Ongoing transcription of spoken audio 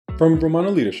From Romano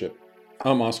Leadership,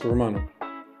 I'm Oscar Romano.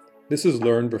 This is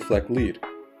Learn, Reflect, Lead.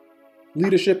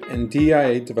 Leadership and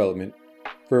DEIA development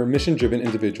for mission-driven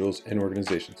individuals and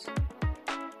organizations.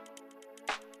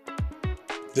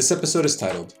 This episode is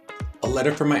titled, A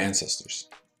Letter from My Ancestors,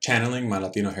 Channeling My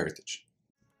Latino Heritage.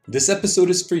 This episode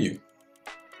is for you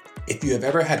if you have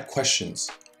ever had questions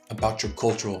about your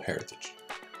cultural heritage.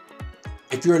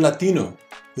 If you're a Latino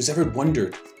who's ever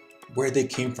wondered where they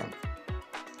came from.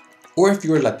 Or if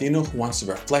you're a Latino who wants to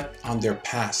reflect on their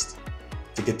past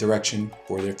to get direction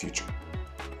for their future.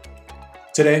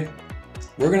 Today,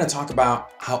 we're going to talk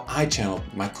about how I channeled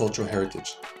my cultural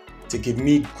heritage to give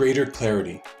me greater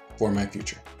clarity for my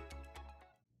future.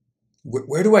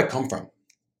 Where do I come from?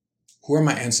 Who are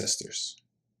my ancestors?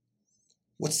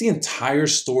 What's the entire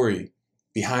story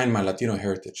behind my Latino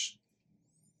heritage?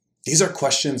 These are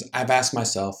questions I've asked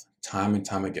myself time and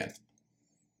time again.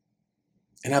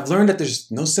 And I've learned that there's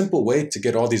no simple way to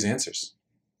get all these answers.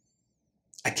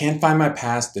 I can't find my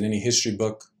past in any history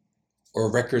book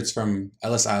or records from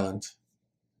Ellis Island.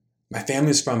 My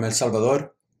family's from El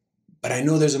Salvador, but I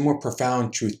know there's a more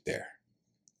profound truth there,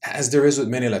 as there is with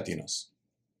many Latinos.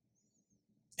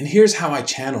 And here's how I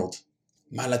channeled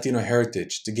my Latino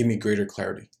heritage to give me greater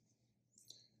clarity.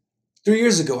 3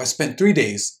 years ago, I spent 3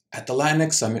 days at the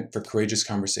Latinx Summit for Courageous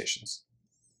Conversations.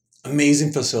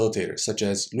 Amazing facilitators such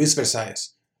as Luis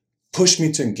Versailles pushed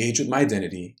me to engage with my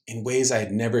identity in ways I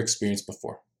had never experienced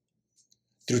before.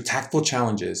 Through tactful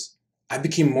challenges, I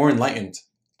became more enlightened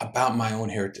about my own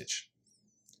heritage.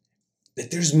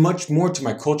 That there's much more to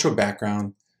my cultural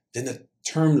background than the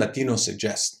term Latino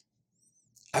suggests.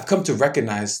 I've come to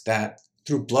recognize that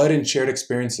through blood and shared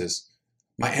experiences,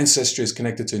 my ancestry is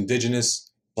connected to Indigenous,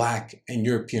 Black, and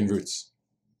European roots.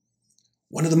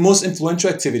 One of the most influential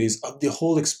activities of the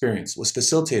whole experience was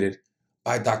facilitated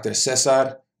by Dr.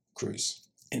 Cesar Cruz,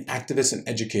 an activist and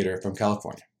educator from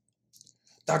California.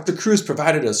 Dr. Cruz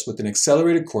provided us with an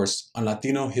accelerated course on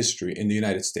Latino history in the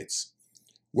United States,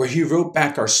 where he wrote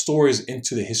back our stories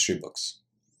into the history books.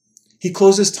 He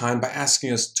closed his time by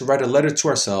asking us to write a letter to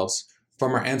ourselves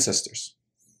from our ancestors.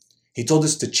 He told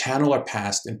us to channel our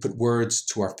past and put words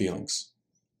to our feelings.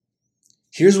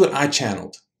 Here's what I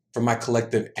channeled from my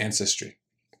collective ancestry.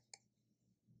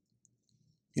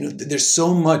 There's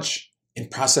so much in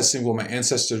processing what my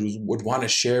ancestors would want to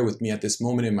share with me at this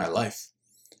moment in my life.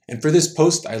 And for this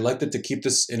post, I elected to keep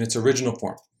this in its original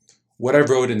form, what I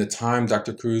wrote in the time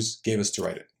Dr. Cruz gave us to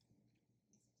write it.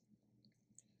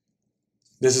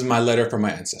 This is my letter from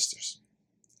my ancestors.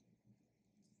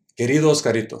 Querido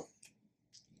Oscarito,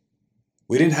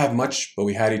 we didn't have much, but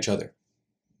we had each other.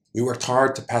 We worked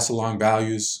hard to pass along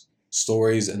values,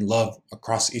 stories, and love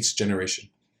across each generation.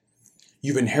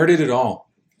 You've inherited it all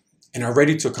and are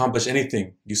ready to accomplish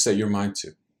anything you set your mind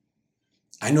to.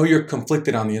 I know you're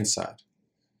conflicted on the inside.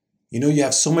 You know you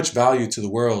have so much value to the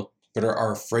world, but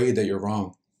are afraid that you're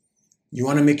wrong. You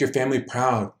want to make your family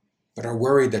proud, but are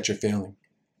worried that you're failing.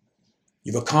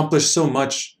 You've accomplished so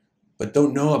much, but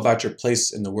don't know about your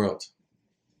place in the world.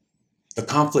 The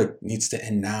conflict needs to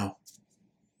end now.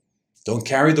 Don't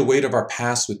carry the weight of our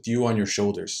past with you on your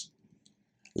shoulders.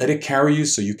 Let it carry you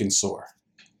so you can soar.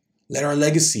 Let our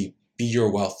legacy be your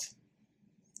wealth.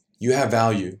 You have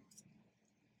value.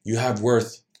 You have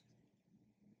worth.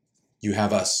 You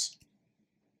have us.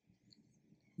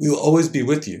 We will always be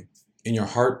with you in your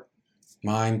heart,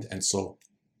 mind, and soul.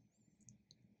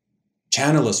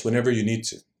 Channel us whenever you need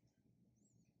to.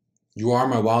 You are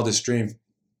my wildest dream.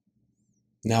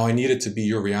 Now I need it to be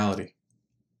your reality.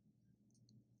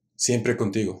 Siempre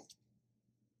contigo.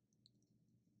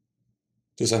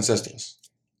 Tus ancestros.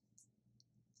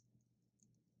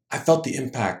 I felt the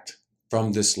impact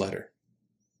from this letter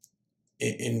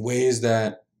in ways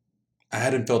that I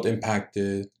hadn't felt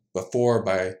impacted before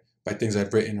by things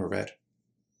I've written or read.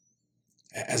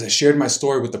 As I shared my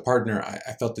story with the partner,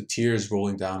 I felt the tears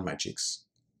rolling down my cheeks.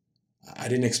 I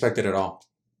didn't expect it at all.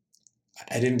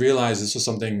 I didn't realize this was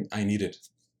something I needed.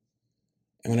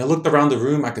 And when I looked around the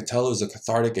room, I could tell it was a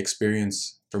cathartic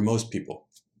experience for most people.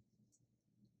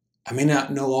 I may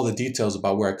not know all the details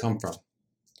about where I come from,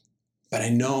 but I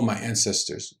know my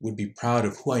ancestors would be proud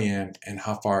of who I am and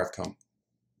how far I've come.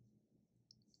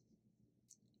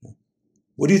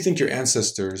 What do you think your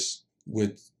ancestors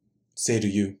would say to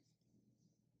you?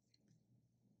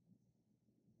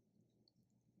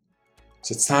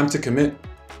 So it's time to commit.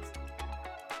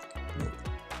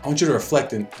 I want you to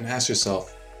reflect and ask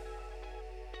yourself,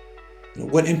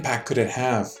 what impact could it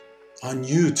have on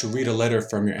you to read a letter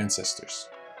from your ancestors?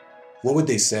 What would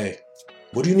they say?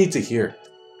 What do you need to hear?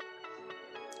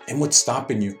 And what's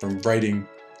stopping you from writing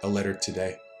a letter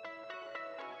today?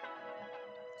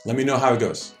 Let me know how it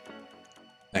goes.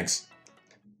 Thanks.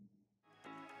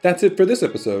 That's it for this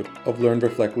episode of Learn,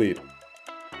 Reflect, Lead.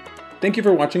 Thank you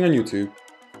for watching on YouTube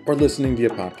or listening via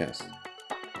podcast.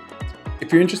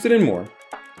 If you're interested in more,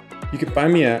 you can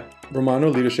find me at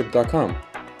romanoleadership.com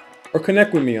or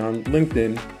connect with me on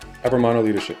LinkedIn at Romano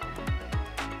Leadership.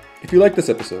 If you like this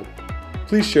episode,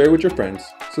 please share it with your friends,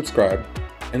 subscribe,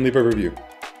 and leave a review.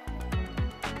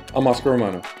 I'm Oscar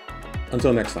Romano.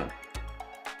 Until next time.